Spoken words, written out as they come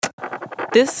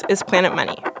This is Planet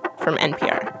Money from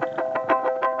NPR.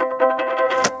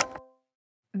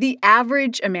 The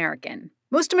average American.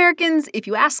 Most Americans, if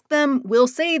you ask them, will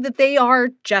say that they are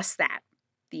just that.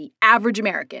 The average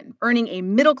American, earning a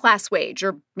middle-class wage,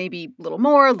 or maybe a little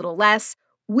more, a little less.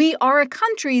 We are a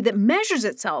country that measures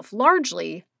itself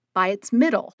largely by its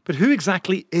middle. But who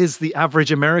exactly is the average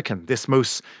American, this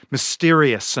most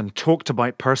mysterious and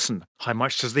talked-about person? How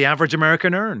much does the average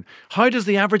American earn? How does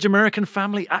the average American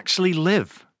family actually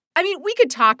live? I mean, we could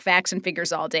talk facts and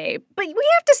figures all day, but we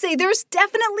have to say there's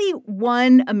definitely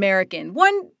one American,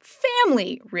 one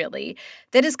family, really,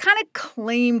 that has kind of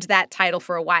claimed that title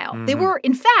for a while. They were,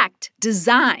 in fact,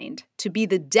 designed to be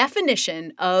the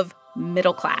definition of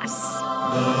middle class.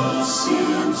 The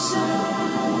Simpsons.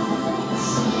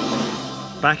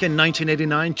 Back in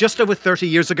 1989, just over 30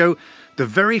 years ago, the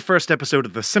very first episode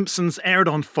of The Simpsons aired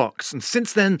on Fox. And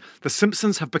since then, The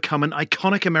Simpsons have become an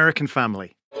iconic American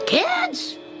family.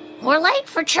 Kids, we're late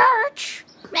for church.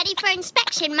 Ready for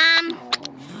inspection, Mom.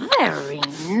 Very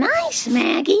nice,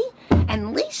 Maggie.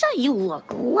 And Lisa, you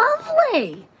look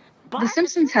lovely. The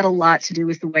Simpsons had a lot to do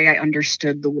with the way I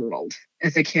understood the world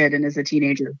as a kid and as a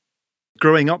teenager.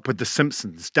 Growing up with The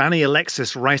Simpsons, Danny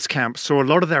Alexis Rice-Camp saw a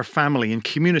lot of their family and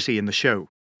community in the show.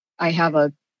 I have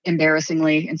a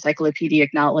embarrassingly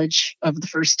encyclopedic knowledge of the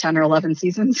first 10 or 11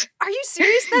 seasons. Are you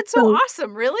serious? That's so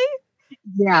awesome. Really?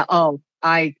 Yeah.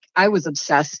 I was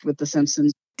obsessed with The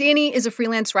Simpsons. Danny is a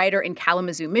freelance writer in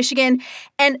Kalamazoo, Michigan,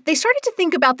 and they started to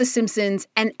think about The Simpsons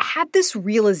and had this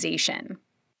realization.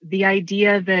 The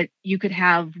idea that you could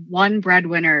have one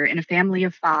breadwinner in a family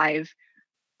of 5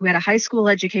 who had a high school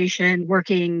education,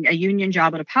 working a union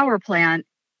job at a power plant,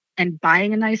 and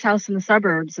buying a nice house in the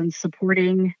suburbs and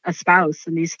supporting a spouse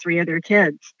and these 3 other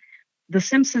kids. The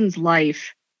Simpsons'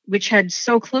 life, which had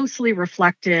so closely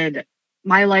reflected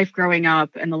my life growing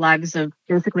up and the lives of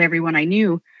basically everyone I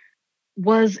knew,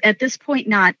 was at this point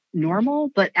not normal,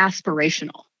 but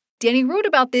aspirational. Danny wrote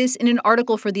about this in an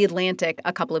article for The Atlantic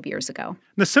a couple of years ago.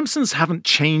 The Simpsons haven't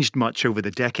changed much over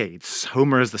the decades.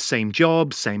 Homer has the same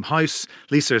job, same house.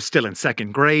 Lisa is still in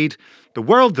 2nd grade. The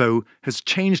world, though, has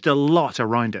changed a lot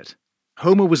around it.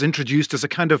 Homer was introduced as a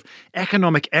kind of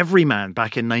economic everyman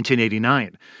back in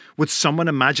 1989. Would someone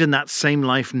imagine that same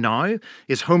life now?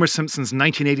 Is Homer Simpson's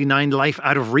 1989 life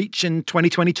out of reach in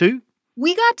 2022?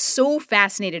 We got so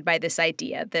fascinated by this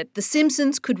idea that The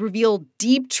Simpsons could reveal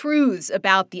deep truths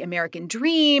about the American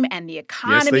dream and the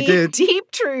economy. Yes, they did. Deep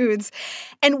truths.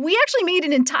 And we actually made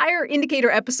an entire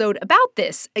Indicator episode about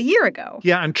this a year ago.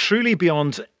 Yeah, and truly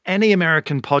beyond any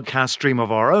American podcast dream of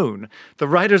our own, the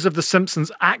writers of The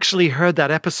Simpsons actually heard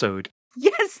that episode.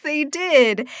 Yes, they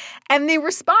did. And they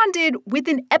responded with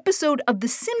an episode of The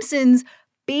Simpsons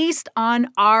based on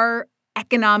our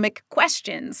economic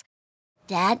questions.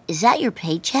 Dad, is that your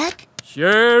paycheck?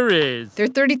 Sure is. Their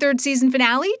 33rd season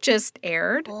finale just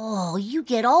aired. Oh, you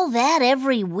get all that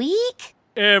every week?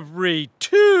 Every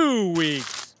 2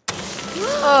 weeks.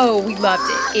 Oh, we loved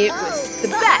it. It was the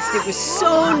best. It was so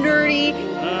nerdy.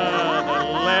 The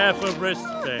laugh of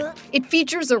respect. It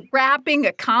features a rapping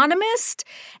economist.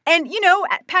 And, you know,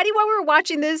 Patty, while we were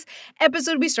watching this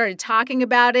episode, we started talking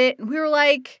about it. And we were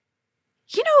like,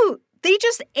 you know, they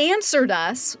just answered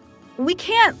us. We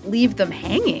can't leave them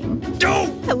hanging.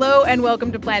 Hello and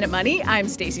welcome to Planet Money. I'm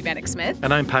Stacey Vanek Smith.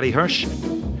 And I'm Paddy Hirsch.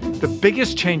 The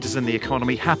biggest changes in the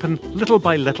economy happen little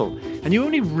by little, and you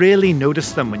only really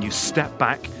notice them when you step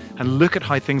back and look at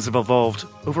how things have evolved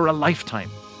over a lifetime.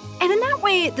 And in that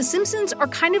way, The Simpsons are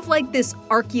kind of like this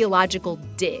archaeological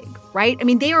dig, right? I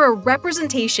mean, they are a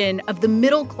representation of the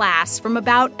middle class from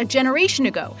about a generation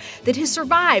ago that has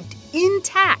survived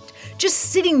intact, just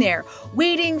sitting there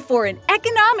waiting for an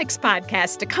economics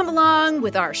podcast to come along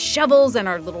with our shovels and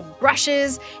our little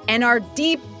brushes and our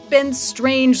deep and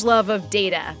strange love of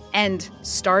data and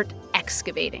start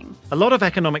excavating. A lot of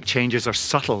economic changes are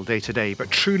subtle day to day,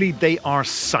 but truly they are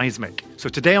seismic. So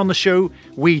today on the show,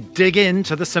 we dig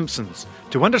into The Simpsons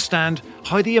to understand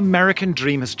how the American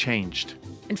dream has changed.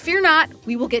 And fear not,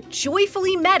 we will get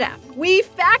joyfully meta. We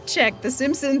fact-check The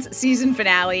Simpsons season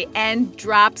finale and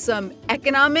drop some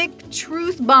economic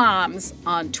truth bombs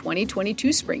on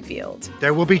 2022 Springfield.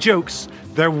 There will be jokes.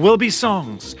 There will be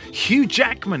songs. Hugh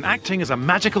Jackman acting as a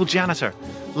magical janitor.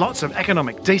 Lots of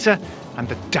economic data and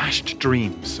the dashed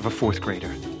dreams of a 4th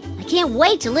grader. I can't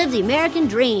wait to live the American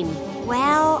dream.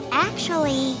 Well,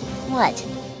 actually... What?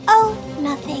 Oh,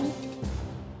 nothing.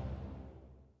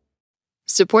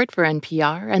 Support for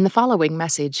NPR and the following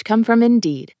message come from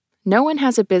Indeed. No one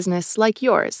has a business like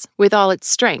yours, with all its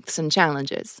strengths and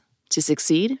challenges. To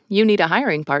succeed, you need a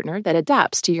hiring partner that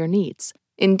adapts to your needs.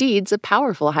 Indeed's a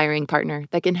powerful hiring partner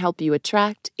that can help you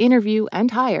attract, interview,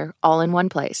 and hire all in one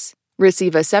place.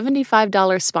 Receive a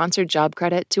 $75 sponsored job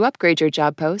credit to upgrade your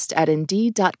job post at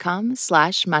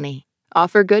Indeed.com/money.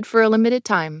 Offer good for a limited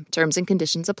time. Terms and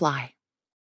conditions apply.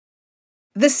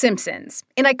 The Simpsons,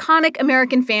 an iconic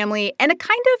American family and a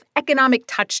kind of economic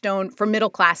touchstone for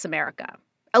middle-class America.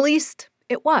 At least,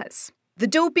 it was. The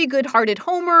dopey, good-hearted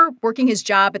Homer working his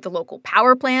job at the local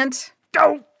power plant.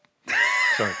 Oh!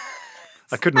 Sorry.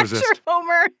 I couldn't resist. Sure,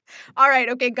 Homer. All right,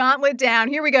 okay, gauntlet down.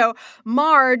 Here we go.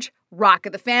 Marge, rock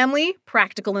of the family,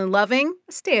 practical and loving,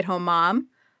 a stay-at-home mom.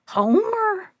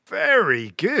 Homer.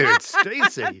 Very good,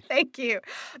 Stacey. Thank you.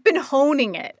 Been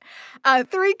honing it.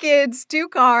 3 kids, 2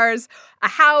 cars, a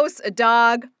house, a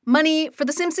dog. Money for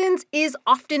The Simpsons is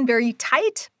often very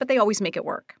tight, but they always make it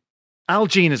work. Al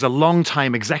Jean is a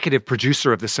long-time executive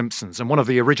producer of The Simpsons and one of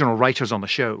the original writers on the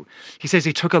show. He says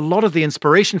he took a lot of the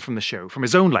inspiration from the show from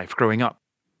his own life growing up.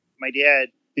 My dad,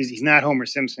 he's not Homer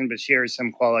Simpson, but shares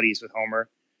some qualities with Homer.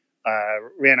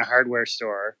 Ran a hardware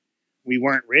store. We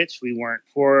weren't rich. We weren't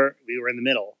poor. We were in the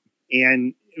middle.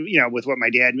 And, with what my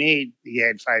dad made, he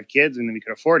had 5 kids and we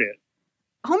could afford it.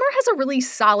 Homer has a really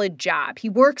solid job. He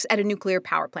works at a nuclear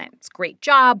power plant. It's a great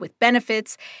job with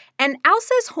benefits. And Al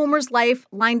says Homer's life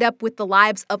lined up with the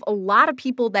lives of a lot of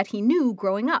people that he knew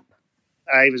growing up.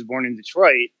 I was born in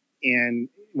Detroit. And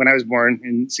when I was born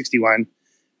in 61,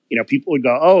 people would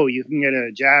go, oh, you can get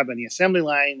a job on the assembly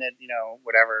line that,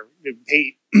 whatever,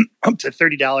 pay up to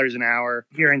 $30 an hour.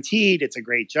 Guaranteed, it's a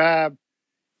great job.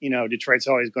 Detroit's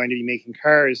always going to be making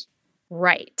cars.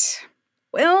 Right.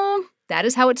 Well, that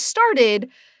is how it started.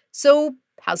 So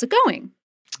how's it going?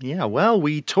 Yeah, well,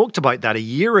 we talked about that a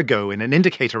year ago in an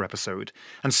Indicator episode,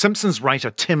 and Simpsons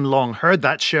writer Tim Long heard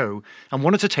that show and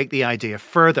wanted to take the idea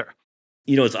further.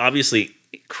 It's obviously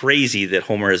crazy that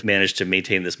Homer has managed to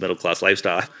maintain this middle-class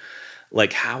lifestyle.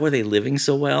 Like, how are they living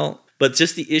so well? But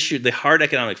just the hard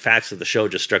economic facts of the show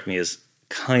just struck me as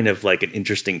kind of like an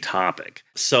interesting topic.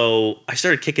 So I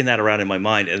started kicking that around in my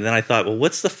mind, and then I thought, well,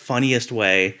 what's the funniest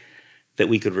way that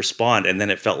we could respond? And then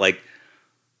it felt like,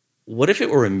 what if it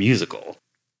were a musical?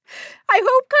 I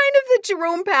hope kind of that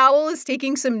Jerome Powell is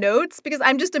taking some notes, because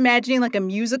I'm just imagining like a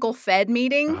musical Fed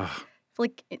meeting.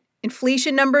 Like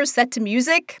inflation numbers set to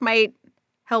music might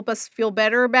help us feel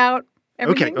better about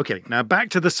everything. Okay. Now back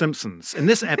to The Simpsons. In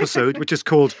this episode, which is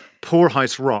called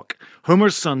Poorhouse Rock,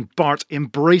 Homer's son Bart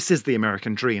embraces the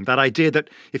American dream. That idea that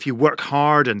if you work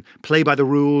hard and play by the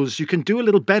rules, you can do a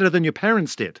little better than your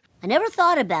parents did. I never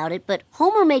thought about it, but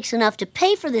Homer makes enough to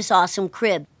pay for this awesome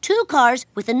crib. 2 cars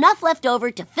with enough left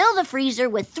over to fill the freezer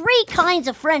with 3 kinds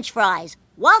of French fries.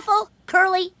 Waffle,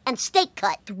 curly, and steak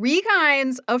cut. 3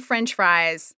 kinds of French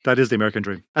fries. That is the American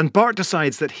dream. And Bart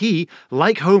decides that he,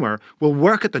 like Homer, will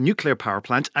work at the nuclear power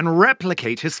plant and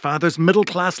replicate his father's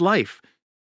middle-class life.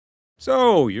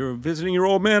 So, you're visiting your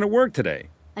old man at work today?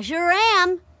 I sure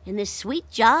am. And this sweet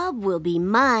job will be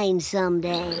mine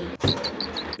someday.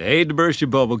 I hate to burst your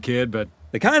bubble, kid, but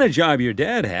the kind of job your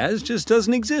dad has just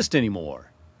doesn't exist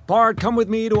anymore. Bart, come with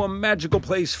me to a magical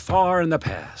place far in the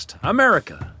past.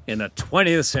 America in the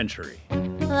 20th century.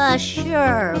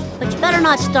 Sure, but you better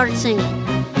not start singing.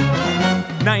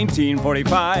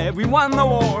 1945, we won the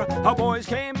war. Our boys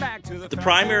came back to The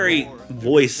primary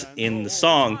voice in the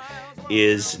song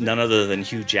is none other than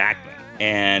Hugh Jackman.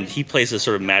 And he plays a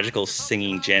sort of magical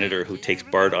singing janitor who takes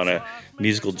Bart on a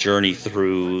musical journey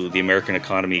through the American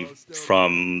economy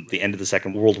from the end of the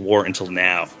Second World War until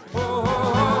now.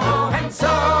 And so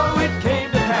it came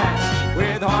to pass,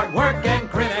 with hard work and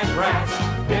grit and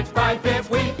grass, bit by bit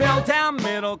we built our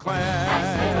middle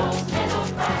class.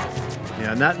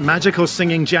 Yeah, and that magical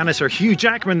singing janitor Hugh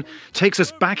Jackman takes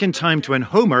us back in time to when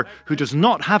Homer, who does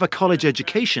not have a college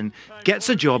education, gets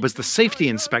a job as the safety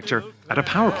inspector at a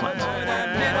power plant.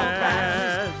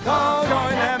 Well,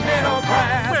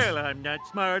 I'm not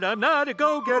smart, I'm not a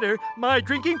go-getter. My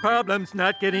drinking problem's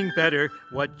not getting better.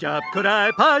 What job could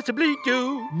I possibly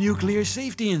do? Nuclear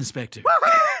safety inspector.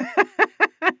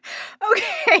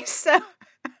 Okay, so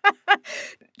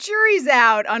jury's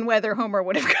out on whether Homer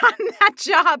would have gotten that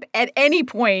job at any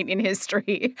point in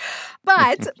history.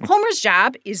 But Homer's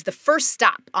job is the first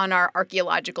stop on our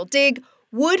archaeological dig.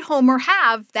 Would Homer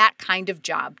have that kind of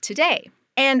job today?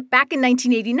 And back in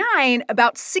 1989,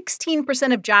 about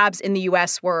 16% of jobs in the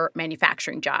U.S. were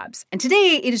manufacturing jobs. And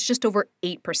today, it is just over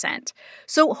 8%.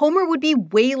 So Homer would be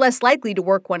way less likely to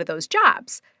work one of those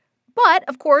jobs. But,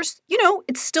 of course,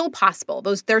 it's still possible.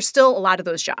 There's still a lot of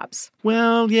those jobs.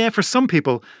 Well, yeah, for some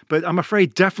people, but I'm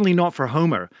afraid definitely not for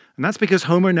Homer. And that's because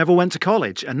Homer never went to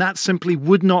college, and that simply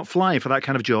would not fly for that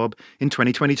kind of job in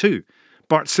 2022.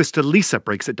 Bart's sister Lisa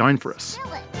breaks it down for us.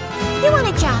 You want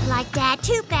a job like Dad?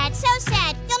 Too bad, so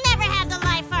sad. You'll never have the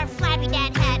life our flabby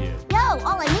Dad had. Yo,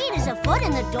 all I need is a foot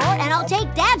in the door, and I'll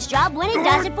take Dad's job when he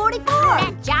does at 44.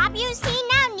 That job you see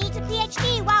now needs a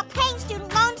PhD, while paying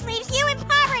student loans leaves you in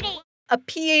poverty. A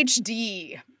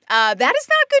PhD. That is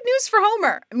not good news for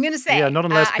Homer, I'm going to say. Yeah, not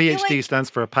unless PhD like, stands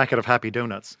for a packet of happy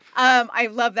donuts. I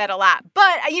love that a lot. But,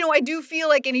 I do feel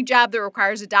like any job that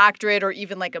requires a doctorate or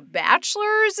even like a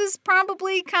bachelor's is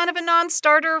probably kind of a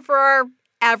non-starter for our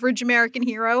average American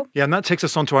hero. Yeah, and that takes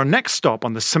us on to our next stop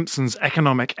on the Simpsons'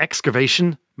 economic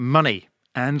excavation, money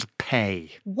and pay.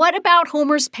 What about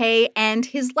Homer's pay and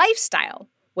his lifestyle?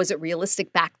 Was it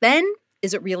realistic back then?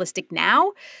 Is it realistic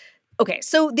now? Okay,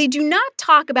 so they do not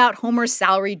talk about Homer's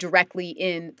salary directly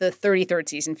in the 33rd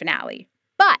season finale,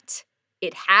 but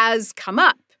it has come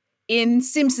up in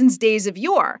Simpsons Days of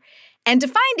Yore. And to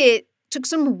find it took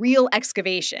some real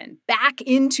excavation back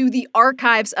into the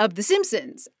archives of The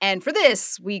Simpsons. And for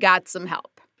this, we got some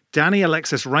help. Danny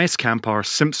Alexis Reiskamp, our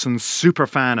Simpsons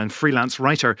superfan and freelance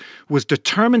writer, was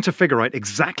determined to figure out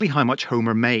exactly how much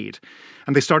Homer made.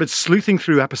 And they started sleuthing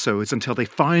through episodes until they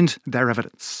found their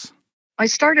evidence. I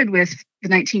started with the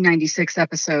 1996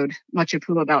 episode, Much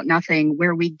Ado About Nothing,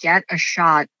 where we get a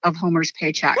shot of Homer's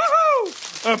paycheck.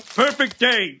 Woohoo! A perfect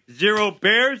day. 0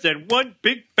 bears and 1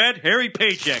 big fat hairy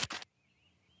paycheck.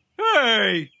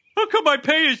 Hey, how come my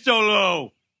pay is so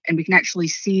low? And we can actually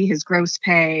see his gross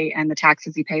pay and the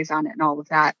taxes he pays on it and all of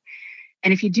that.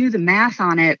 And if you do the math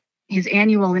on it, his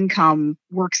annual income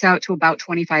works out to about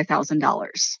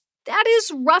 $25,000. That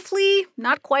is roughly,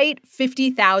 not quite,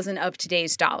 $50,000 of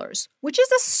today's dollars, which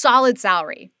is a solid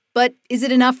salary. But is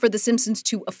it enough for The Simpsons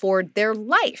to afford their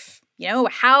life? A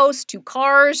house, 2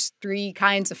 cars, 3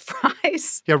 kinds of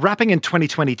fries. Yeah, wrapping in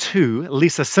 2022,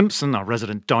 Lisa Simpson, our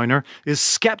resident downer, is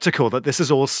skeptical that this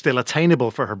is all still attainable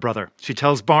for her brother. She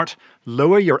tells Bart,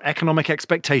 lower your economic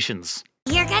expectations.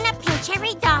 You're gonna pinch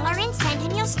every dollar and cent,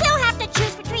 and you'll still have to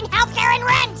choose between healthcare and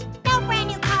rent. No brand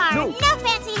new car, no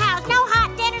fancy house, no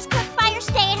hot dinners cooked by your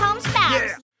stay-at-home spouse.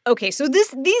 Yeah. Okay, so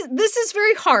this is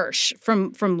very harsh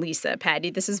from Lisa, Patty.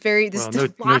 This is very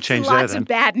lots and lots of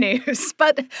bad news.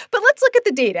 But let's look at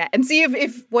the data and see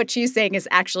if what she's saying is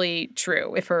actually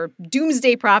true, if her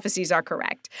doomsday prophecies are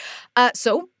correct.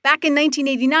 So back in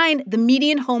 1989, the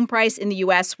median home price in the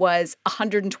U.S. was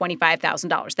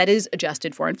 $125,000. That is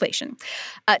adjusted for inflation.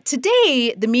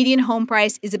 Today, the median home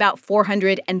price is about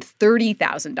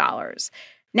 $430,000.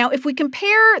 Now, if we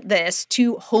compare this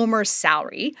to Homer's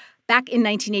salary, back in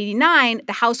 1989,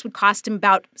 the house would cost him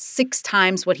about 6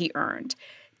 times what he earned.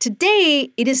 Today,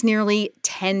 it is nearly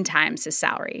 10 times his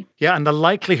salary. Yeah, and the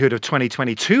likelihood of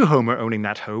 2022 Homer owning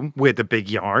that home with the big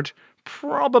yard,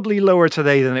 probably lower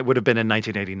today than it would have been in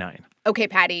 1989. Okay,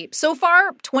 Patty. So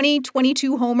far,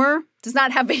 2022 Homer does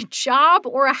not have a job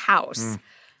or a house.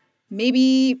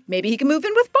 Maybe he can move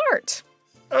in with Bart.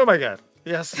 Oh my God.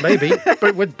 Yes, maybe.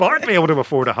 But would Bart be able to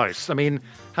afford a house? I mean,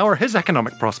 how are his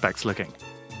economic prospects looking?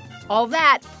 All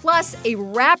that, plus a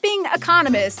rapping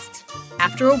economist,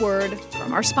 after a word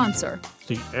from our sponsor.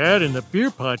 The ad in the beer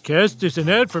podcast is an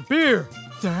ad for beer.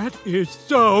 That is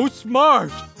so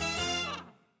smart.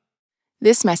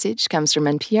 This message comes from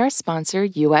NPR sponsor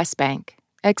U.S. Bank.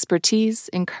 Expertise,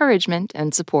 encouragement,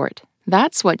 and support.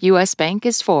 That's what U.S. Bank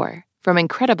is for. From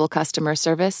incredible customer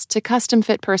service to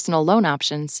custom-fit personal loan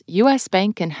options, U.S.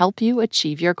 Bank can help you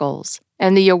achieve your goals.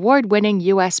 And the award-winning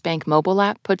U.S. Bank mobile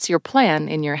app puts your plan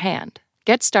in your hand.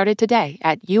 Get started today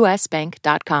at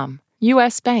usbank.com.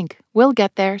 U.S. Bank. We'll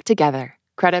get there together.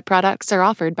 Credit products are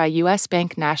offered by U.S.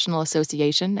 Bank National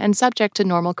Association and subject to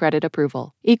normal credit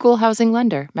approval. Equal housing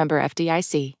lender. Member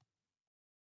FDIC.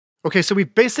 Okay, so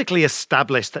we've basically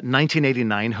established that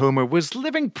 1989 Homer was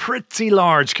living pretty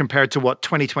large compared to what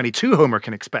 2022 Homer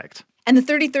can expect. And the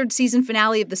 33rd season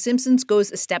finale of The Simpsons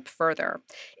goes a step further.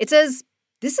 It says,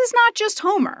 this is not just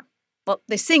Homer. Well,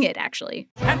 they sing it, actually.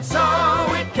 And so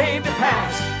it came to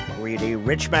pass. Greedy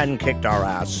rich men kicked our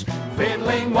ass.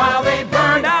 Fiddling while they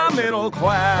burned our middle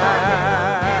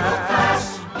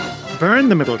class. Burn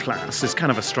the middle class is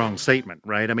kind of a strong statement,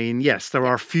 right? I mean, yes, there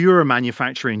are fewer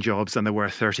manufacturing jobs than there were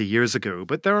 30 years ago,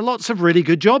 but there are lots of really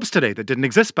good jobs today that didn't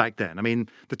exist back then. I mean,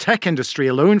 the tech industry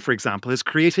alone, for example, has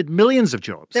created millions of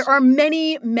jobs. There are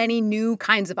many, many new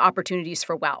kinds of opportunities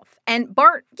for wealth. And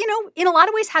Bart, in a lot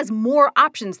of ways has more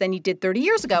options than he did 30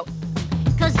 years ago.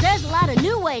 Because there's a lot of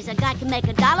new ways a guy can make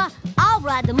a dollar. I'll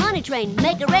ride the money train,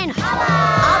 make it rain, holla!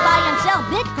 I'll buy and sell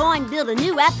Bitcoin, build a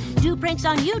new app, do pranks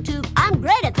on YouTube. I'm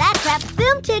great at that crap.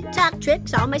 Film TikTok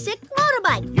tricks on my sick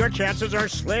motorbike. Your chances are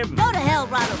slim. Go to hell,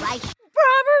 Robert Reich.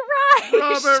 Robert Reich!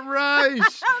 Robert Reich!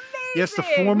 Yes, the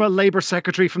former Labour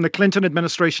Secretary from the Clinton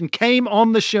administration came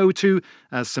on the show to,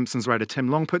 as Simpsons writer Tim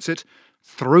Long puts it,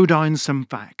 throw down some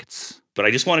facts. But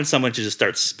I just wanted someone to just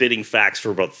start spitting facts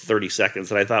for about 30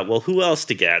 seconds. And I thought, well, who else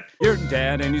to get? Your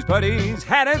dad and his buddies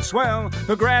had it swell,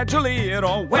 but gradually it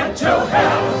all went to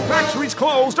hell. Factories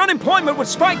closed, unemployment would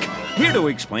spike. Here to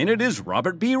explain it is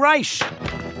Robert B. Reich.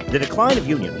 The decline of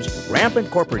unions,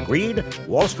 rampant corporate greed,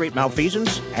 Wall Street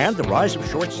malfeasance, and the rise of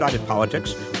short-sighted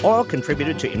politics all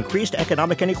contributed to increased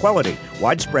economic inequality,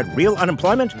 widespread real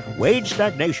unemployment, wage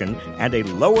stagnation, and a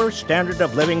lower standard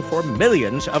of living for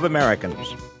millions of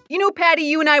Americans. You know, Patty,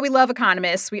 you and I, we love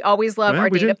economists. We always love our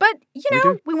data. But,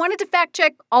 we wanted to fact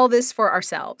check all this for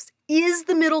ourselves. Is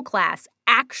the middle class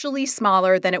actually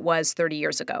smaller than it was 30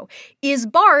 years ago? Is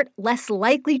Bart less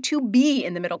likely to be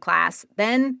in the middle class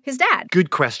than his dad? Good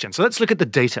question. So let's look at the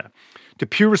data. The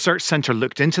Pew Research Center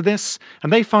looked into this,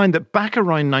 and they found that back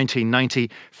around 1990,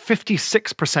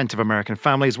 56% of American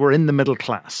families were in the middle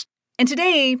class. And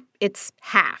today, it's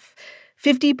half.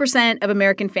 50% of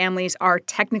American families are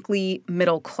technically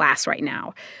middle class right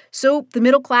now. So the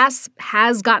middle class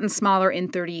has gotten smaller in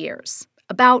 30 years,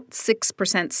 about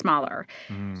 6% smaller.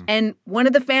 And one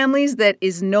of the families that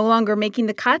is no longer making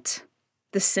the cut,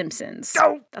 The Simpsons.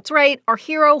 Oh. That's right. Our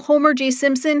hero, Homer J.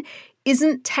 Simpson,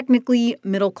 isn't technically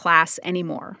middle class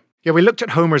anymore. Yeah, we looked at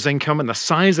Homer's income and the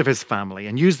size of his family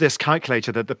and used this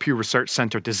calculator that the Pew Research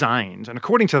Center designed. And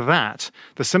according to that,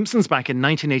 the Simpsons back in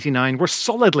 1989 were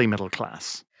solidly middle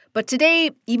class. But today,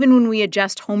 even when we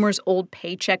adjust Homer's old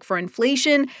paycheck for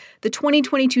inflation, the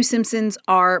 2022 Simpsons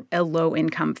are a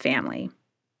low-income family.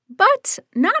 But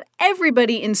not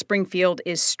everybody in Springfield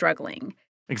is struggling.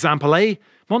 Example A,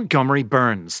 Montgomery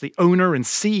Burns, the owner and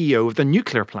CEO of the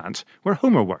nuclear plant where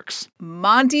Homer works.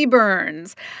 Monty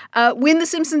Burns. When The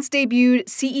Simpsons debuted,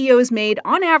 CEOs made,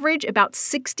 on average, about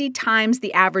 60 times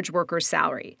the average worker's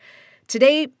salary.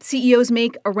 Today, CEOs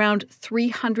make around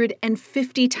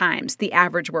 350 times the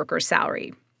average worker's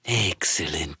salary.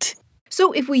 Excellent.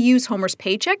 So if we use Homer's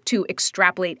paycheck to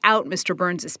extrapolate out Mr.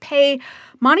 Burns' pay,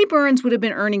 Monty Burns would have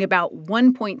been earning about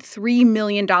 $1.3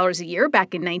 million a year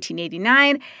back in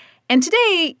 1989, and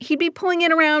today he'd be pulling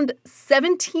in around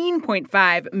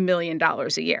 $17.5 million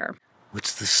a year.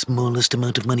 What's the smallest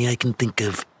amount of money I can think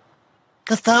of?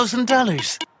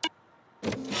 $1,000.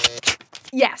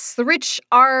 Yes, the rich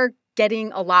are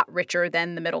getting a lot richer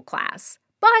than the middle class.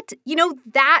 But,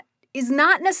 that is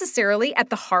not necessarily at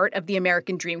the heart of the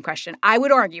American dream question. I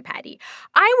would argue, Patty.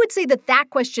 I would say that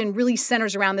question really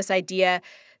centers around this idea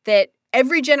that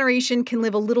every generation can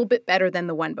live a little bit better than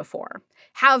the one before,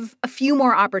 have a few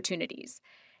more opportunities.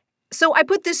 So I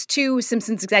put this to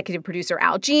Simpsons executive producer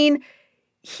Al Jean.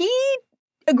 He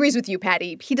agrees with you,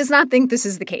 Patty. He does not think this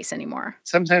is the case anymore.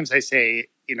 Sometimes I say,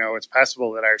 it's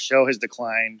possible that our show has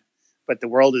declined, but the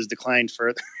world has declined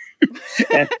further.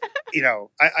 And,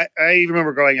 I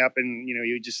remember growing up and,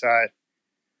 you just saw,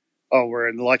 we're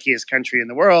in the luckiest country in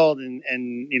the world and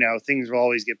things will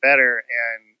always get better.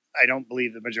 And I don't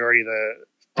believe the majority of the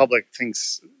public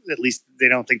thinks, at least they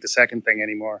don't think the second thing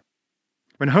anymore.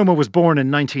 When Homer was born in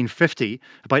 1950,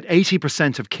 about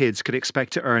 80% of kids could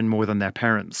expect to earn more than their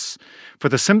parents. For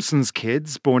the Simpsons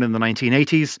kids born in the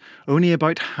 1980s, only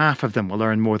about half of them will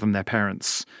earn more than their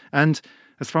parents. And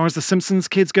as far as the Simpsons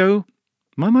kids go,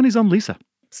 my money's on Lisa.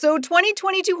 So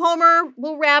 2022 Homer,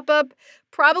 we'll wrap up,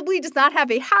 probably does not have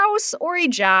a house or a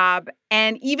job.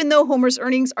 And even though Homer's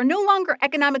earnings are no longer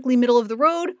economically middle of the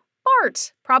road,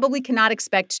 Bart probably cannot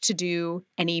expect to do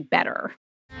any better.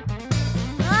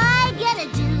 I get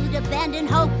it, dude, abandon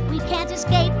hope. We can't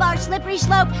escape our slippery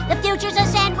slope. The future's a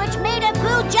sandwich made of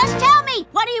goo. Just tell me,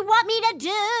 what do you want me to do?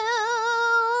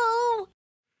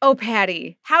 Oh,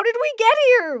 Patty, how did we get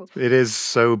here? It is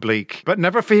so bleak. But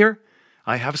never fear.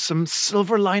 I have some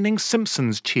silver lining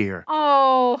Simpsons cheer.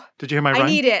 Oh. Did you hear my rhyme? I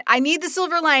need it. I need the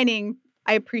silver lining.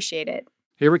 I appreciate it.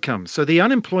 Here it comes. So the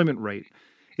unemployment rate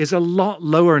is a lot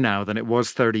lower now than it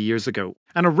was 30 years ago.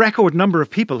 And a record number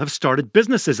of people have started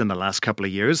businesses in the last couple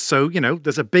of years. So,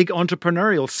 there's a big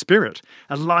entrepreneurial spirit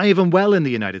alive and well in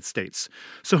the United States.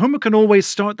 So Homer can always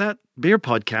start that beer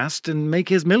podcast and make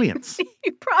his millions.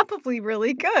 You probably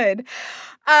really could.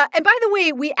 And by the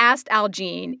way, we asked Al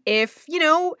Jean if,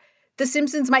 the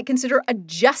Simpsons might consider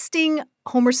adjusting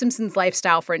Homer Simpson's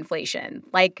lifestyle for inflation.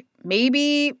 Like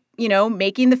maybe,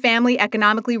 making the family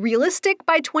economically realistic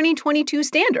by 2022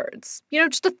 standards.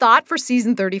 Just a thought for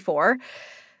season 34.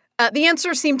 The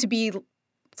answer seemed to be,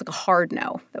 it's like a hard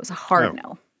no. That was a hard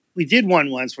no. We did one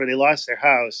once where they lost their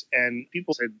house and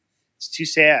people said, it's too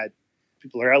sad.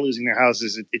 People are out losing their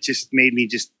houses. It just made me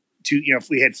if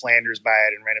we had Flanders buy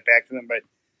it and rent it back to them. But,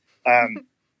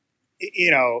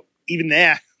 even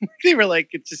that, They were like,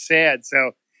 it's just sad.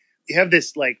 So you have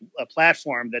this like a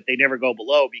platform that they never go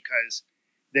below because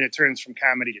then it turns from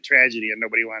comedy to tragedy and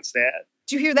nobody wants that.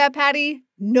 Did you hear that, Patty?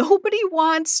 Nobody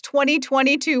wants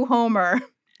 2022 Homer.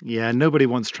 Yeah, nobody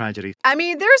wants tragedy. I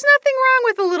mean, there's nothing wrong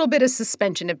with a little bit of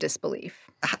suspension of disbelief.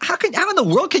 How in the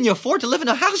world can you afford to live in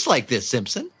a house like this,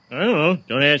 Simpson? I don't know.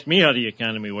 Don't ask me how the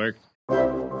economy works.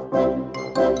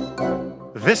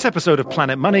 This episode of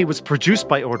Planet Money was produced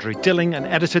by Audrey Dilling and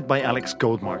edited by Alex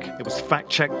Goldmark. It was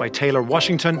fact-checked by Taylor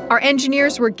Washington. Our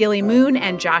engineers were Gilly Moon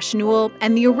and Josh Newell,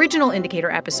 and the original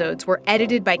Indicator episodes were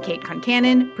edited by Kate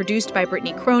Concannon, produced by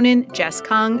Brittany Cronin, Jess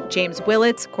Kung, James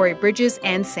Willits, Corey Bridges,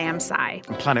 and Sam Tsai.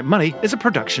 And Planet Money is a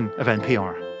production of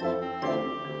NPR.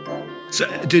 So,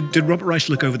 did Robert Reich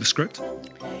look over the script?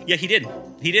 Yeah, he did.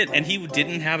 He did. And he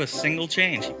didn't have a single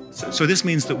change. So this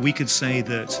means that we could say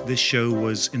that this show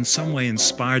was in some way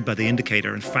inspired by The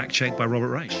Indicator and fact-checked by Robert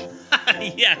Reich.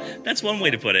 Yeah, that's one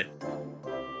way to put it.